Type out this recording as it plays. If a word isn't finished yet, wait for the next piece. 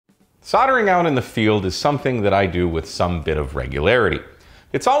Soldering out in the field is something that I do with some bit of regularity.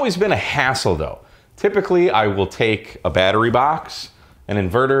 It's always been a hassle though. Typically I will take a battery box, an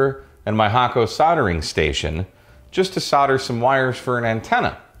inverter, and my Hakko soldering station just to solder some wires for an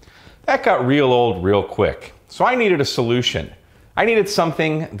antenna. That got real old real quick. So I needed a solution. I needed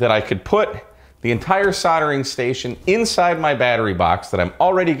something that I could put the entire soldering station inside my battery box that I'm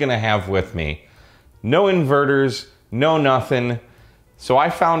already gonna have with me. No inverters, no nothing. So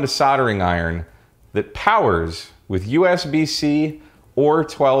I found a soldering iron that powers with USB-C or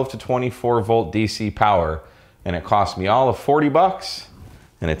 12 to 24 volt DC power, and it cost me all of 40 bucks,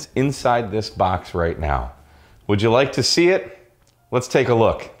 and it's inside this box right now. Would you like to see it? Let's take a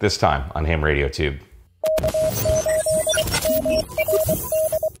look, this time on Ham Radio Tube.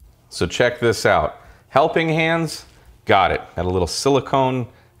 So check this out. Helping hands, got it. Got a little silicone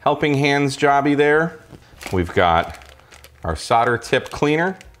helping hands jobby there. We've got our solder tip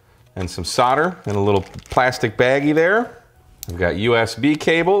cleaner and some solder in a little plastic baggie there. We've got USB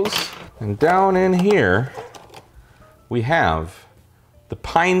cables, and down in here we have the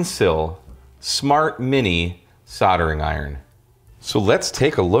Pinecil Smart Mini soldering iron. So let's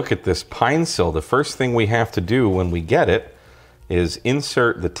take a look at this Pinecil. The first thing we have to do when we get it is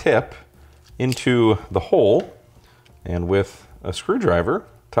insert the tip into the hole, and with a screwdriver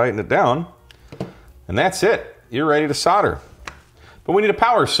tighten it down, and that's it. You're ready to solder. But we need a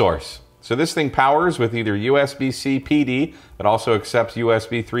power source. So this thing powers with either USB-C PD, it also accepts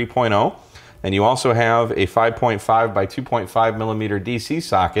USB 3.0, and you also have a 5.5 by 2.5 millimeter DC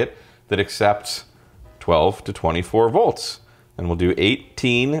socket that accepts 12 to 24 volts, and we'll do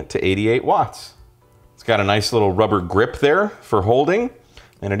 18 to 88 watts. It's got a nice little rubber grip there for holding,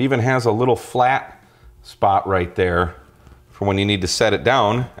 and it even has a little flat spot right there for when you need to set it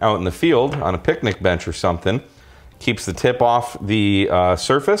down out in the field on a picnic bench or something. Keeps the tip off the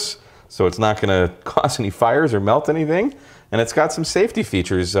surface, so it's not going to cause any fires or melt anything. And it's got some safety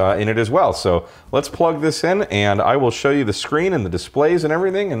features in it as well. So let's plug this in, and I will show you the screen and the displays and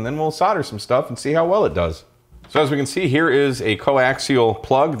everything, and then we'll solder some stuff and see how well it does. So as we can see, here is a coaxial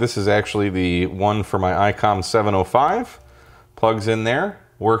plug. This is actually the one for my ICOM 705. Plugs in there,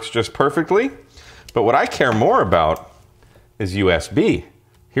 works just perfectly. But what I care more about is USB.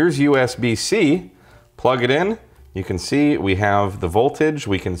 Here's USB-C, plug it in. You can see we have the voltage,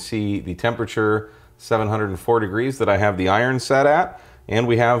 we can see the temperature, 704 degrees that I have the iron set at, and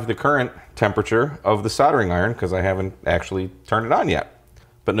we have the current temperature of the soldering iron because I haven't actually turned it on yet.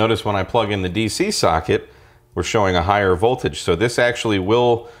 But notice when I plug in the DC socket, we're showing a higher voltage. So this actually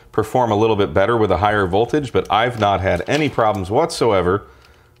will perform a little bit better with a higher voltage, but I've not had any problems whatsoever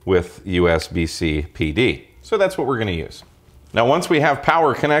with USB-C PD. So that's what we're gonna use. Now, once we have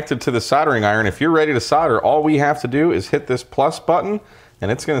power connected to the soldering iron, if you're ready to solder, all we have to do is hit this plus button,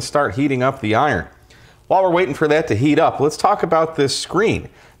 and it's gonna start heating up the iron. While we're waiting for that to heat up, let's talk about this screen.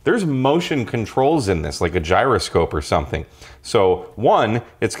 There's motion controls in this, like a gyroscope or something. So one,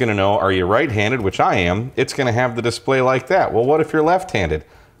 it's gonna know, are you right-handed, which I am. It's gonna have the display like that. Well, what if you're left-handed?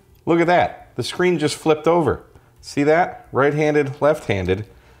 Look at that, the screen just flipped over. See that? Right-handed, left-handed.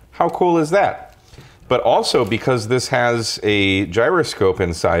 How cool is that? But also, because this has a gyroscope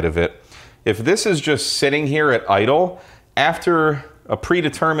inside of it, if this is just sitting here at idle, after a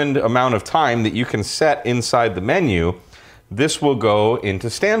predetermined amount of time that you can set inside the menu, this will go into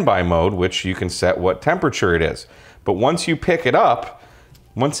standby mode, which you can set what temperature it is. But once you pick it up,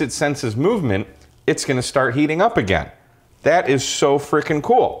 once it senses movement, it's gonna start heating up again. That is so freaking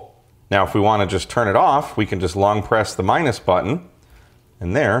cool. Now, if we wanna just turn it off, we can just long press the minus button,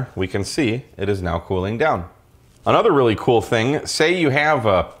 and there we can see it is now cooling down. Another really cool thing, say you have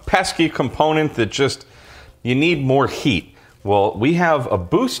a pesky component that just, you need more heat. Well, we have a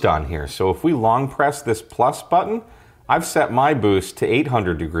boost on here. So if we long press this plus button, I've set my boost to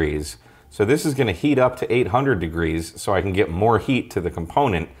 800 degrees. So this is gonna heat up to 800 degrees so I can get more heat to the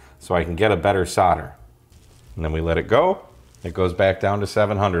component so I can get a better solder. And then we let it go. It goes back down to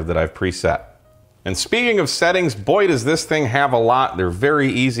 700 that I've preset. And speaking of settings, boy, does this thing have a lot. They're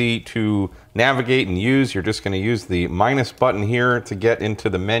very easy to navigate and use. You're just gonna use the minus button here to get into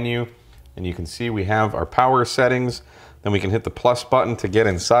the menu. And you can see we have our power settings. Then we can hit the plus button to get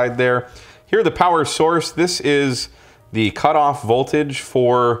inside there. Here, the power source, this is the cutoff voltage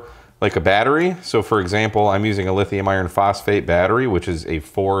for like a battery. So for example, I'm using a lithium iron phosphate battery, which is a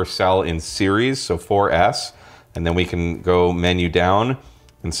 4-cell in series, so 4S. And then we can go menu down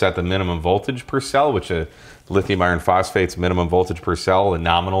and set the minimum voltage per cell, which a lithium iron phosphate's minimum voltage per cell, the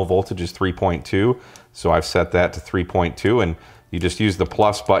nominal voltage is 3.2. So I've set that to 3.2, and you just use the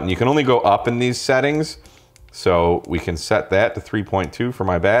plus button. You can only go up in these settings So we can set that to 3.2 for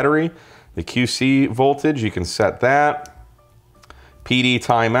my battery. The QC voltage, you can set that. PD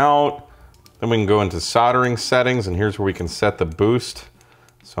timeout. Then we can go into soldering settings, and here's where we can set the boost.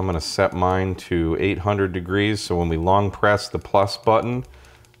 So I'm gonna set mine to 800 degrees. So when we long press the plus button,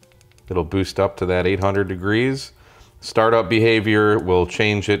 it'll boost up to that 800 degrees. Startup behavior, we'll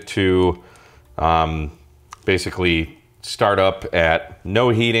change it to basically start up at no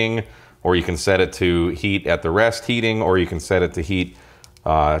heating, or you can set it to heat at the rest heating, or you can set it to heat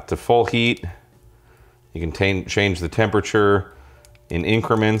to full heat. You can change the temperature in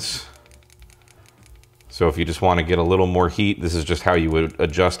increments. So if you just want to get a little more heat, this is just how you would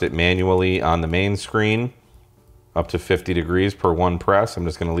adjust it manually on the main screen, up to 50 degrees per one press. I'm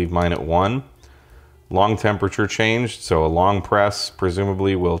just going to leave mine at 1. Long temperature changed, so a long press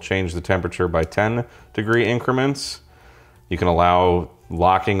presumably will change the temperature by 10 degree increments. You can allow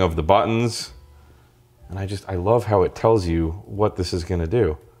locking of the buttons, and I love how it tells you what this is going to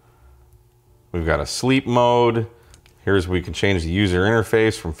do. We've got a sleep mode. Here's where we can change the user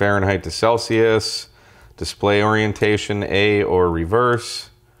interface from Fahrenheit to Celsius. Display orientation, A or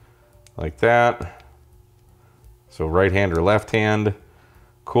reverse, like that. So right hand or left hand.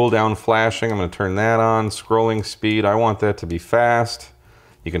 Cool down flashing, I'm going to turn that on. Scrolling speed, I want that to be fast.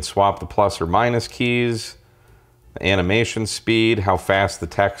 You can swap the plus or minus keys. The animation speed, how fast the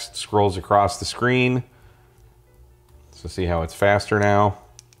text scrolls across the screen. So see how it's faster now.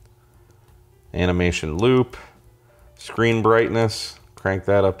 Animation loop. Screen brightness, crank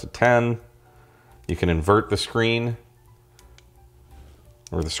that up to 10. You can invert the screen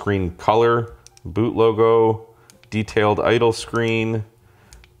or the screen color, boot logo, detailed idle screen,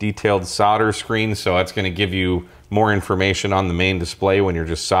 detailed solder screen. So that's going to give you more information on the main display when you're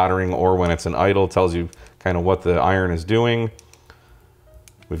just soldering, or when it's an idle, tells you kind of what the iron is doing.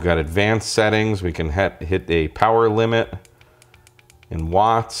 We've got advanced settings. We can hit a power limit in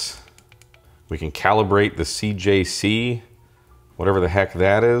watts. We can calibrate the CJC, whatever the heck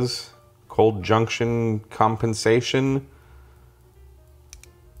that is. Cold junction compensation.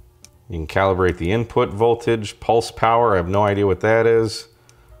 You can calibrate the input voltage, pulse power. I have no idea what that is.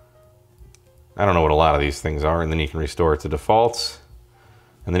 I don't know what a lot of these things are. And then you can restore it to defaults.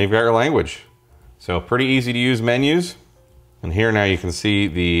 And then you've got your language. So pretty easy to use menus. And here now you can see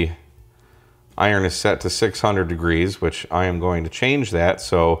the iron is set to 600 degrees, which I am going to change that.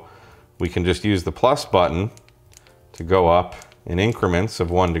 So we can just use the plus button to go up in increments of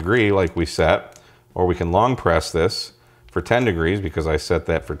 1 degree like we set, or we can long press this for 10 degrees because I set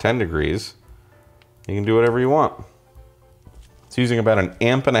that for 10 degrees. You can do whatever you want. It's using about 1.5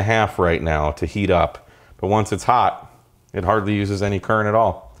 amps right now to heat up, but once it's hot, it hardly uses any current at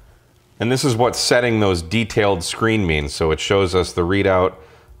all. And this is what setting those detailed screen means. So it shows us the readout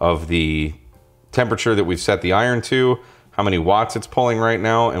of the temperature that we've set the iron to, how many watts it's pulling right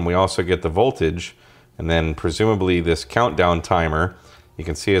now, and we also get the voltage. And then presumably this countdown timer, you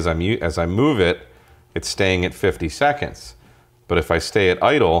can see as I move it, it's staying at 50 seconds. But if I stay at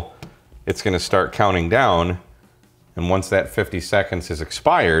idle, it's going to start counting down. And once that 50 seconds is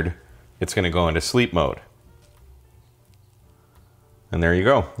expired, it's going to go into sleep mode. And there you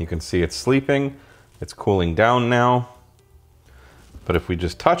go. You can see it's sleeping. It's cooling down now. But if we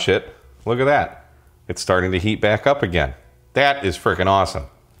just touch it, look at that. It's starting to heat back up again. That is freaking awesome.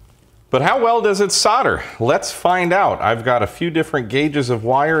 But how well does it solder? Let's find out. I've got a few different gauges of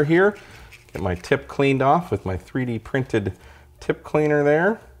wire here. Get my tip cleaned off with my 3D printed tip cleaner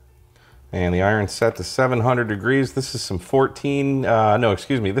there. And the iron set to 700 degrees. This is some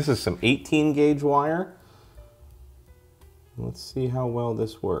this is some 18 gauge wire. Let's see how well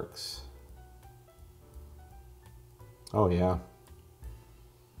this works. Oh yeah.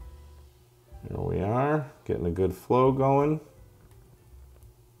 There we are, getting a good flow going.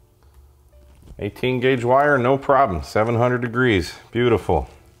 18 gauge wire, no problem, 700 degrees, beautiful.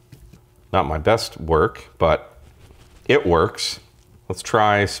 Not my best work, but it works. Let's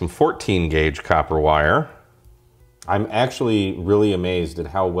try some 14 gauge copper wire. I'm actually really amazed at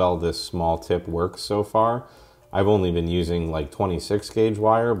how well this small tip works so far. I've only been using like 26 gauge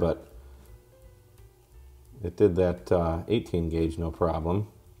wire, but it did that 18 gauge no problem.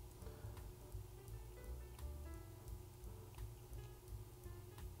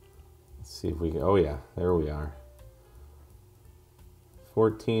 See if we can, oh yeah, there we are.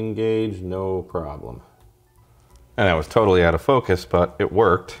 14 gauge, no problem. And that was totally out of focus, but it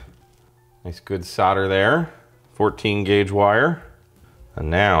worked. Nice good solder there. 14 gauge wire.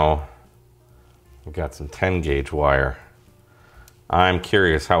 And now we've got some 10 gauge wire. I'm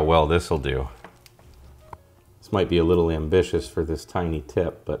curious how well this will do. This might be a little ambitious for this tiny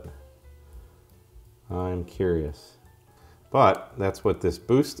tip, but I'm curious. But that's what this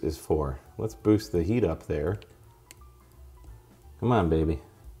boost is for. Let's boost the heat up there. Come on, baby.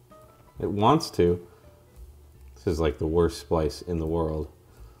 It wants to. This is like the worst splice in the world.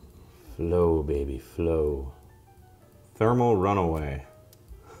 Flow, baby, flow. Thermal runaway.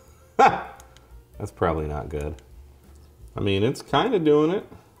 That's probably not good. I mean, it's kind of doing it.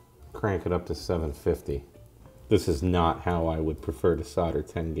 Crank it up to 750. This is not how I would prefer to solder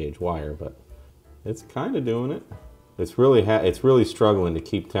 10 gauge wire, but it's kind of doing it. It's really struggling to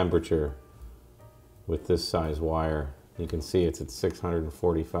keep temperature with this size wire. You can see it's at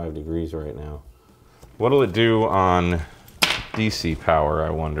 645 degrees right now. What'll it do on DC power, I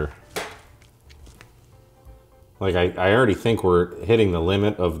wonder? Like, I already think we're hitting the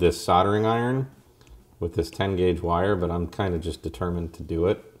limit of this soldering iron with this 10 gauge wire, but I'm kind of just determined to do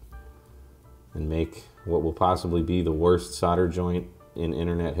it and make what will possibly be the worst solder joint in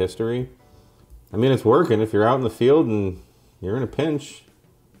internet history. I mean, it's working if you're out in the field and you're in a pinch.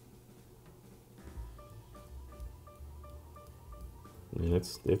 I mean,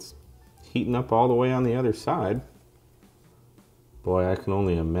 it's heating up all the way on the other side. Boy, I can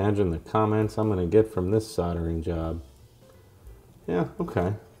only imagine the comments I'm gonna get from this soldering job. Yeah,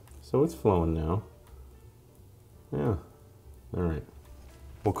 okay. So it's flowing now. Yeah, all right.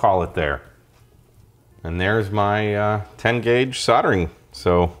 We'll call it there. And there's my 10 gauge soldering.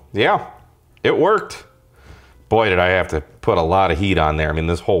 So yeah, it worked. Boy, did I have to put a lot of heat on there. I mean,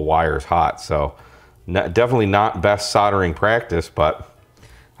 this whole wire is hot, so definitely not best soldering practice, but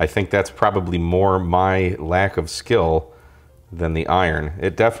I think that's probably more my lack of skill than the iron.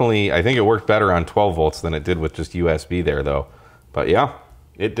 It definitely, I think it worked better on 12 volts than it did with just USB there though. But yeah,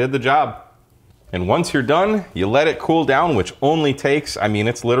 it did the job. And once you're done, you let it cool down, which only takes, I mean,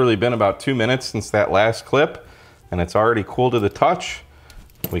 it's literally been about 2 minutes since that last clip, and it's already cool to the touch.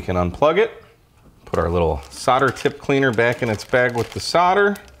 We can unplug it, put our little solder tip cleaner back in its bag with the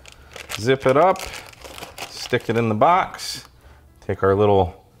solder, zip it up, stick it in the box, take our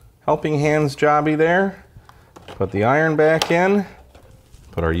little helping hands jobby there, put the iron back in,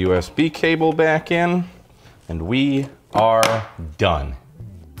 put our USB cable back in, and we are done.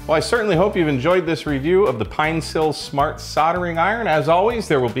 Well, I certainly hope you've enjoyed this review of the Pinecil Smart Soldering Iron. As always,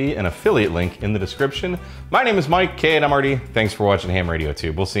 there will be an affiliate link in the description. My name is Mike, K at MRD. Thanks for watching Ham Radio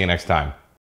Tube. We'll see you next time.